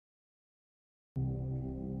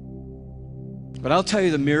But I'll tell you,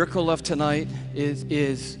 the miracle of tonight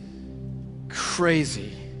is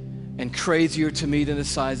crazy, and crazier to me than the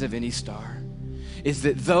size of any star, is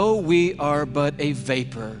that though we are but a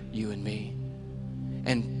vapor, you and me,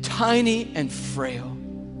 and tiny and frail,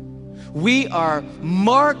 we are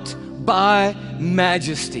marked by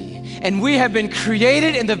majesty. And we have been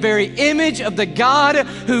created in the very image of the God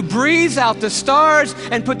who breathes out the stars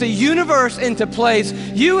and put the universe into place.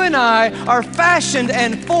 You and I are fashioned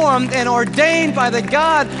and formed and ordained by the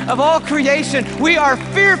God of all creation. We are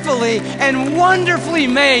fearfully and wonderfully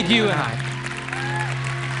made, you and I.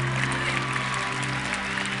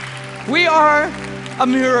 We are a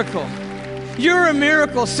miracle. You're a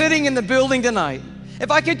miracle sitting in the building tonight. If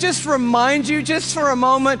I could just remind you just for a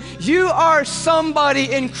moment, you are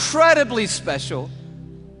somebody incredibly special.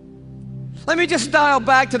 Let me just dial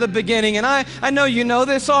back to the beginning, and I know you know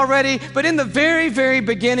this already, but in the very, very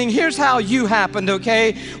beginning, here's how you happened,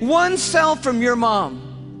 okay? One cell from your mom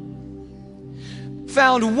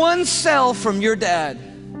found one cell from your dad.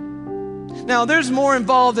 Now, there's more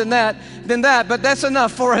involved in that than that, but that's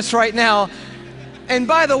enough for us right now. And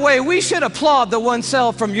by the way, we should applaud the one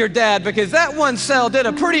cell from your dad, because that one cell did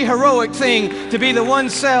a pretty heroic thing to be the one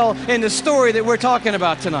cell in the story that we're talking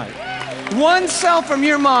about tonight. One cell from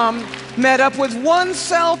your mom met up with one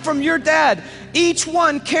cell from your dad, each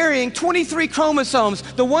one carrying 23 chromosomes.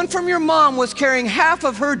 The one from your mom was carrying half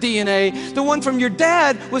of her DNA. The one from your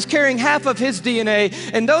dad was carrying half of his DNA.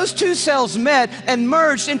 And those two cells met and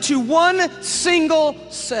merged into one single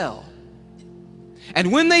cell.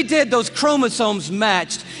 And when they did, those chromosomes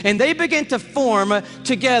matched, and they began to form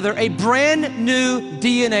together a brand new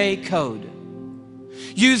DNA code.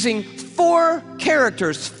 Using 4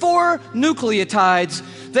 characters, 4 nucleotides,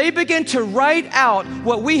 they began to write out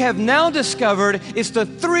what we have now discovered is the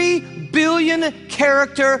 3 billion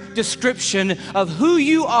character description of who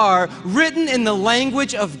you are, written in the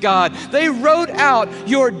language of God. They wrote out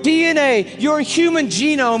your DNA, your human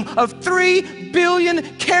genome of 3 billion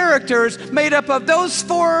characters made up of those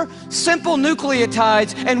 4 simple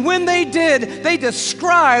nucleotides. And when they did, they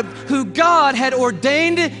described who God had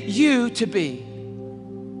ordained you to be.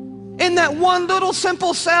 In that one little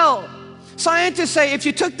simple cell. Scientists say if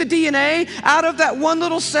you took the DNA out of that one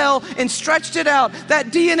little cell and stretched it out, that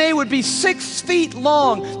DNA would be 6 feet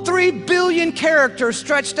long, 3 billion characters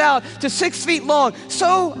stretched out to 6 feet long.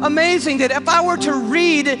 So amazing that if I were to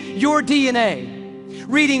read your DNA,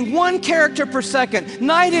 reading 1 character per second,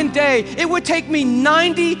 night and day, it would take me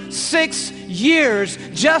 96 years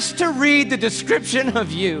just to read the description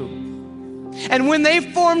of you. And when they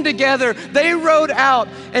formed together, they wrote out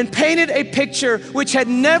and painted a picture which had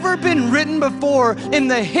never been written before in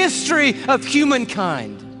the history of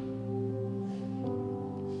humankind.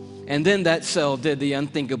 And then that cell did the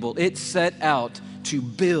unthinkable. It set out to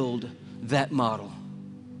build that model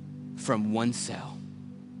from one cell.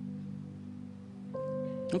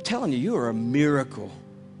 I'm telling you, you are a miracle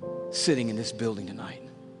sitting in this building tonight.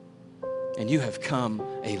 And you have come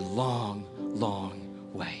a long,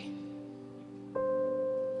 long way.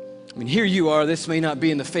 I mean, here you are. This may not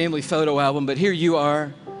be in the family photo album, but here you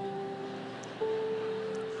are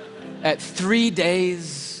at 3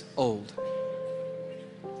 days old.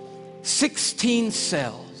 16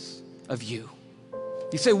 cells of you.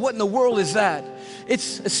 You say, what in the world is that?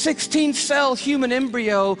 It's a 16-cell human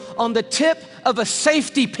embryo on the tip of a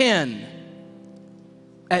safety pin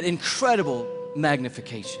at incredible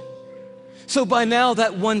magnification. So by now,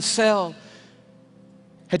 that one cell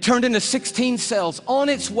had turned into 16 cells on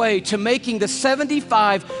its way to making the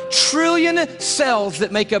 75 trillion cells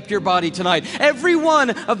that make up your body tonight. Every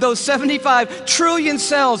one of those 75 trillion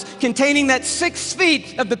cells containing that 6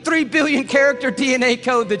 feet of the 3 billion character DNA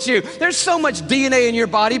code that's you. There's so much DNA in your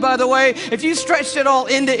body, by the way. If you stretched it all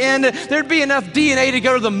end to end, there'd be enough DNA to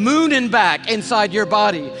go to the moon and back inside your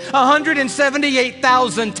body.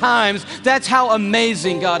 178,000 times. That's how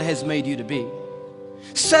amazing God has made you to be.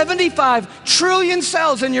 75 trillion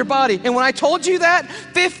cells in your body. And when I told you that,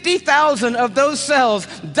 50,000 of those cells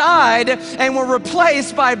died and were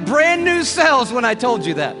replaced by brand new cells when I told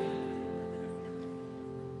you that.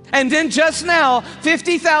 And then just now,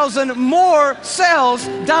 50,000 more cells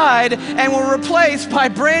died and were replaced by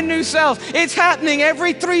brand new cells. It's happening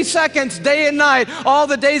every 3 seconds, day and night, all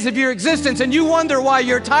the days of your existence. And you wonder why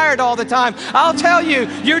you're tired all the time. I'll tell you,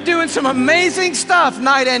 you're doing some amazing stuff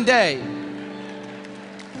night and day.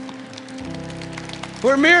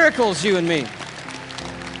 We're miracles, you and me.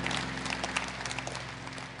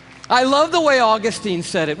 I love the way Augustine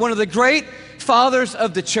said it, one of the great fathers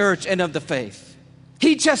of the church and of the faith.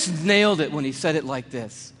 He just nailed it when he said it like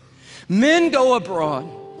this. Men go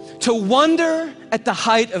abroad to wonder at the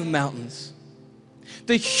height of mountains,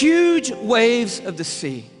 The huge waves of the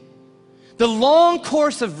sea, the long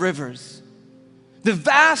course of rivers, the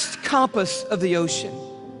vast compass of the ocean,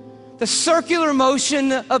 the circular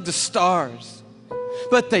motion of the stars,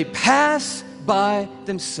 but they pass by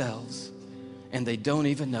themselves and they don't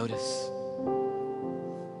even notice.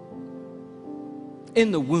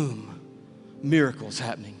 In the womb, miracles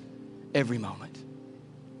happening every moment.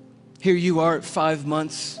 Here you are at 5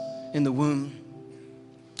 months in the womb.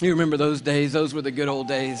 You remember those days? Those were the good old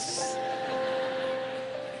days.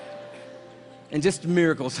 And just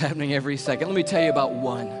miracles happening every second. Let me tell you about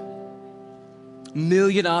one.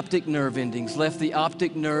 1,000,000 optic nerve endings left the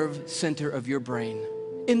optic nerve center of your brain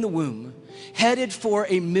in the womb, headed for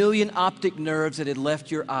 1,000,000 optic nerves that had left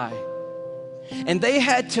your eye. And they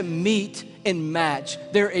had to meet and match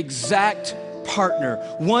their exact partner,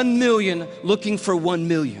 1,000,000 looking for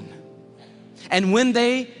 1,000,000. And when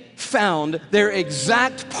they found their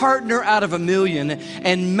exact partner out of 1,000,000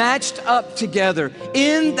 and matched up together,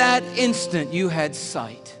 in that instant you had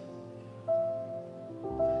sight.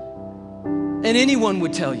 And anyone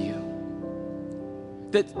would tell you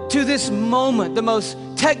that to this moment, the most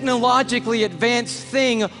technologically advanced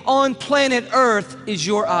thing on planet Earth is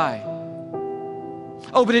your eye.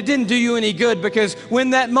 Oh, but it didn't do you any good, because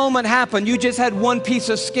when that moment happened, you just had one piece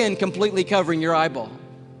of skin completely covering your eyeball.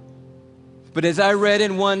 But as I read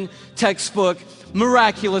in one textbook,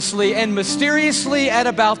 miraculously and mysteriously at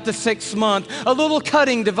about the 6th month, a little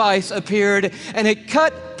cutting device appeared and it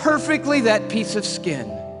cut perfectly that piece of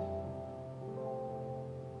skin.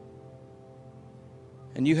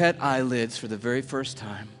 And you had eyelids for the very first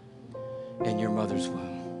time in your mother's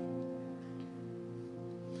womb.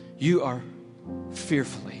 You are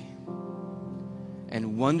fearfully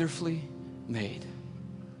and wonderfully made.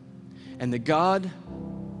 And the God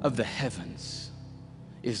of the heavens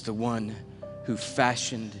is the one who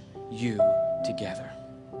fashioned you together.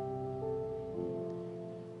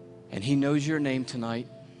 And he knows your name tonight.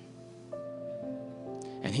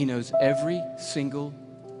 And he knows every single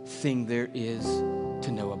thing there is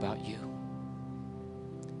to know about you.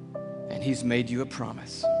 And he's made you a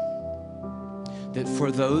promise that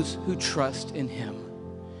for those who trust in him,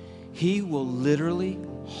 he will literally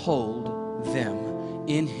hold them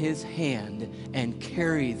in his hand and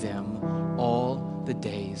carry them all the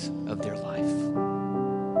days of their life.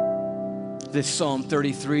 This Psalm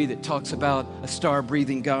 33 that talks about a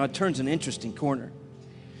star-breathing God turns an interesting corner.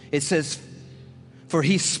 It says, "For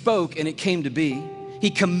he spoke and it came to be. He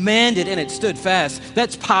commanded and it stood fast."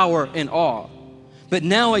 That's power and awe. But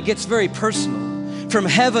now it gets very personal. From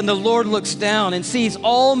heaven, the Lord looks down and sees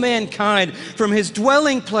all mankind. From his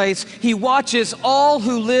dwelling place, he watches all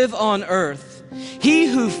who live on earth. He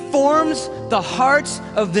who forms the hearts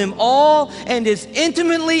of them all and is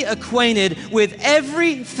intimately acquainted with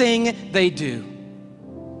everything they do.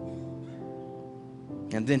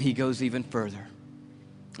 And then he goes even further.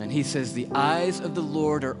 And he says, "The eyes of the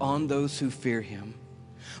Lord are on those who fear him,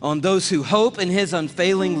 on those who hope in his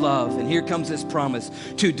unfailing love." And here comes this promise: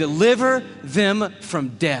 to deliver them from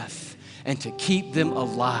death and to keep them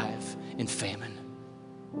alive in famine.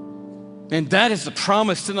 And that is the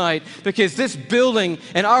promise tonight, because this building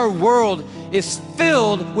and our world is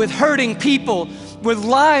filled with hurting people, with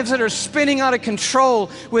lives that are spinning out of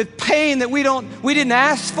control, with pain that we didn't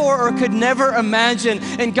ask for or could never imagine.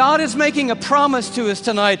 And God is making a promise to us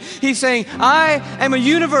tonight. He's saying, "I am a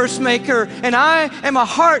universe maker and I am a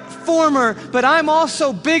heart former, but I'm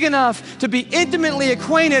also big enough to be intimately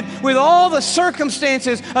acquainted with all the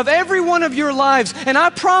circumstances of every one of your lives. And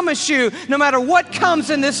I promise you, no matter what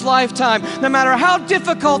comes in this lifetime, no matter how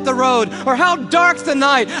difficult the road or how dark the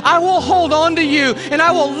night, I will hold on to you and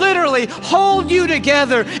I will literally hold you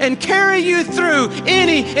together and carry you through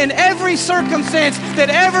any and every circumstance that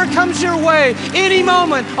ever comes your way, any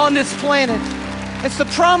moment on this planet." It's the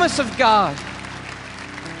promise of God.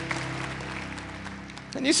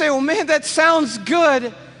 And you say, "Well, man, that sounds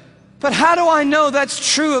good, but how do I know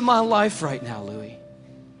that's true in my life right now, Louie?"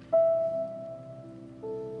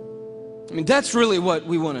 I mean, that's really what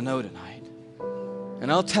we want to know tonight.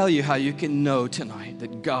 And I'll tell you how you can know tonight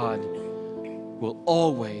that God will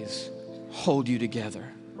always hold you together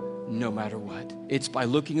no matter what. It's by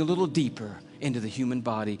looking a little deeper into the human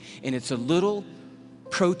body, and it's a little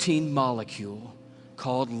protein molecule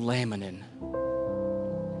called laminin.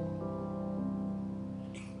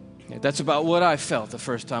 Yeah, that's about what I felt the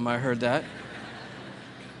first time I heard that.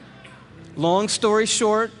 Long story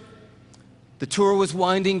short, the tour was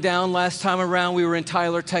winding down. Last time around, we were in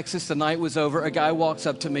Tyler, Texas. The night was over. A guy walks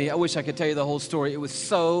up to me. I wish I could tell you the whole story. It was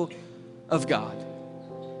so of God.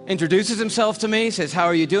 introduces himself to me, says, how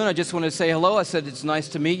are you doing? I just wanted to say hello. I said, it's nice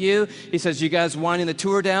to meet you. He says, you guys winding the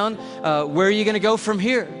tour down? Where are you going to go from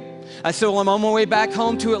here? I said, well, I'm on my way back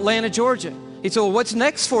home to Atlanta, Georgia. He said, well, what's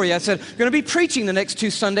next for you? I said, I'm going to be preaching the next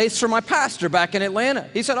 2 Sundays for my pastor back in Atlanta.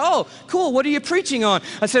 He said, oh, cool. What are you preaching on?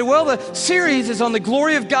 I said, well, the series is on the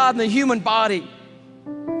glory of God in the human body.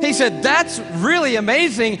 He said, that's really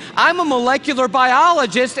amazing. I'm a molecular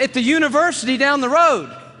biologist at the university down the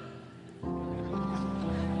road.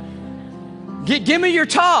 Give me your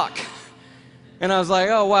talk. And I was like,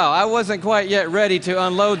 oh, wow, I wasn't quite yet ready to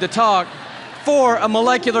unload the talk for a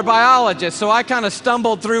molecular biologist. So I kind of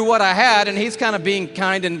stumbled through what I had, and he's kind of being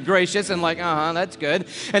kind and gracious and like, that's good.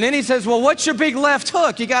 And then he says, well, what's your big left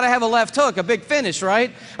hook? You got to have a left hook, a big finish,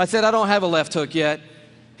 right? I said, I don't have a left hook yet.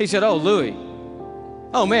 He said, oh, Louie.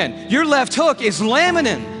 Oh, man, your left hook is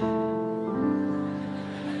laminin.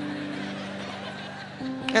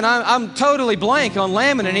 And I'm totally blank on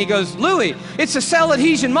laminin. He goes, Louie, it's a cell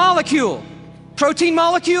adhesion molecule. Protein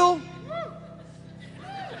molecule?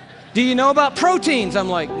 Do you know about proteins? I'm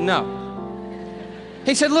like, no.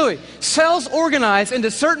 He said, Louie, cells organize into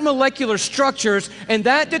certain molecular structures, and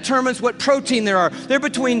that determines what protein there are. There are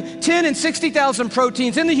between 10 and 60,000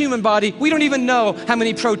 proteins in the human body. We don't even know how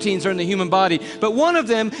many proteins are in the human body, but one of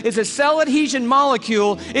them is a cell adhesion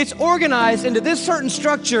molecule. It's organized into this certain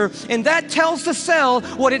structure, and that tells the cell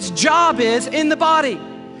what its job is in the body.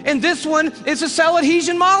 And this one is a cell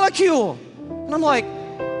adhesion molecule. And I'm like,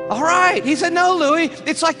 all right. He said, no, Louie,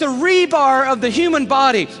 it's like the rebar of the human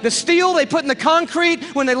body. The steel they put in the concrete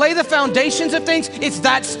when they lay the foundations of things, it's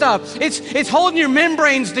that stuff. It's holding your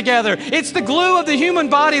membranes together. It's the glue of the human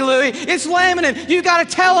body, Louie. It's laminin. You got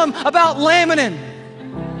to tell them about laminin.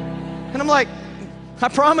 And I'm like, I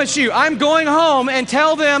promise you, I'm going home and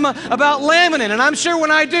tell them about laminin. And I'm sure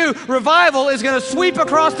when I do, revival is going to sweep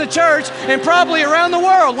across the church and probably around the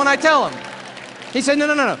world when I tell them. He said,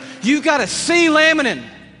 no. You got to see laminin.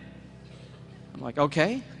 I'm like,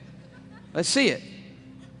 okay, let's see it.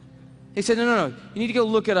 He said, no. You need to go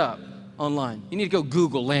look it up online. You need to go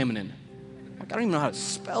Google laminin. I'm like, I don't even know how to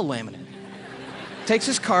spell laminin. Takes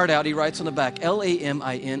his card out. He writes on the back, Laminin.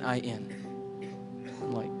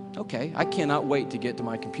 I'm like, okay, I cannot wait to get to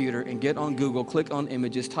my computer and get on Google, click on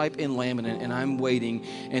images, type in laminin, and I'm waiting,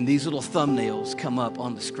 and these little thumbnails come up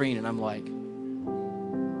on the screen, and I'm like,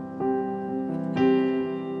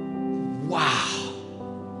 wow.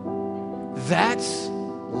 That's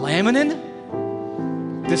laminin,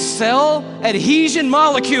 the cell adhesion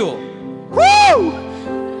molecule. Woo!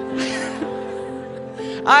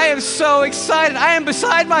 I am so excited. I am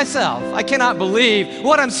beside myself. I cannot believe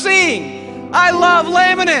what I'm seeing. I love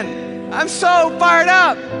laminin. I'm so fired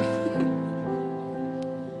up.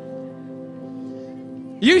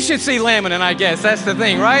 You should see laminin, I guess. That's the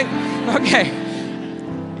thing, right? Okay.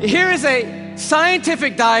 Here is a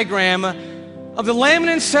scientific diagram of the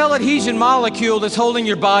laminin cell adhesion molecule that's holding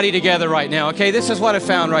your body together right now, okay? This is what I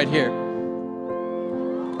found right here.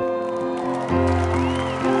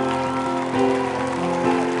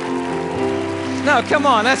 No, come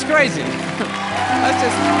on, that's crazy. That's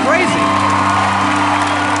just crazy.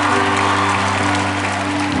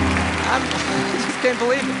 I just can't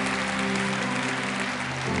believe it.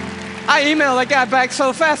 I emailed that guy back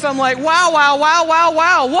so fast, I'm like, wow,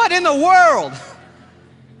 what in the world?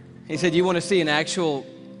 He said, you want to see an actual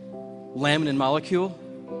laminin molecule?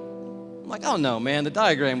 I'm like, oh no, man, the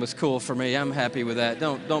diagram was cool for me. I'm happy with that.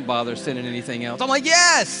 Don't bother sending anything else. I'm like,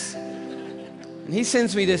 yes! And he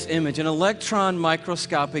sends me this image, an electron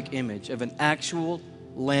microscopic image of an actual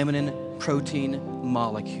laminin protein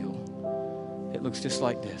molecule. It looks just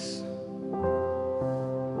like this.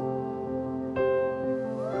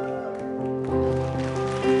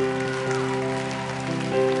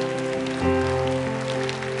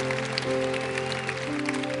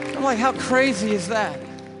 I'm like, how crazy is that?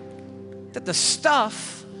 That the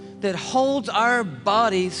stuff that holds our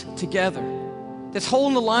bodies together, that's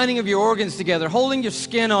holding the lining of your organs together, holding your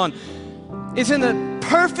skin on, is in the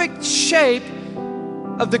perfect shape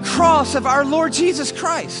of the cross of our Lord Jesus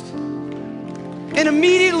Christ. And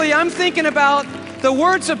immediately I'm thinking about the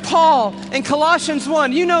words of Paul in Colossians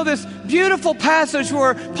 1. You know this beautiful passage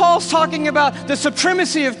where Paul's talking about the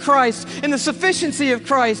supremacy of Christ and the sufficiency of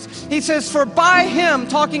Christ. He says, for by him,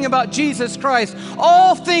 talking about Jesus Christ,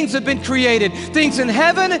 all things have been created, things in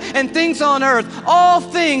heaven and things on earth. All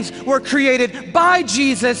things were created by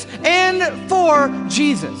Jesus and for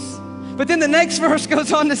Jesus. But then the next verse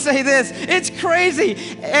goes on to say this, it's crazy.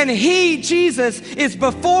 And he, Jesus, is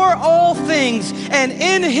before all things, and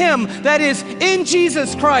in him, that is in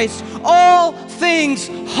Jesus Christ, all things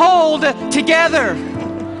hold together.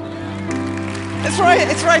 It's right,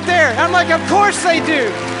 it's right there. I'm like, of course they do.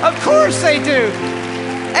 Of course they do.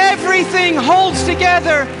 Everything holds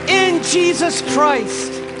together in Jesus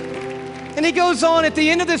Christ. And he goes on at the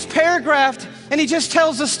end of this paragraph, and he just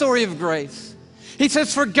tells the story of grace. He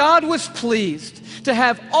says, for God was pleased to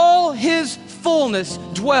have all his fullness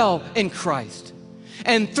dwell in Christ,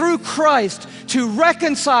 and through Christ to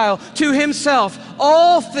reconcile to himself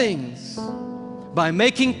all things by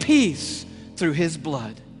making peace through his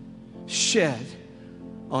blood shed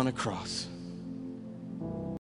on a cross.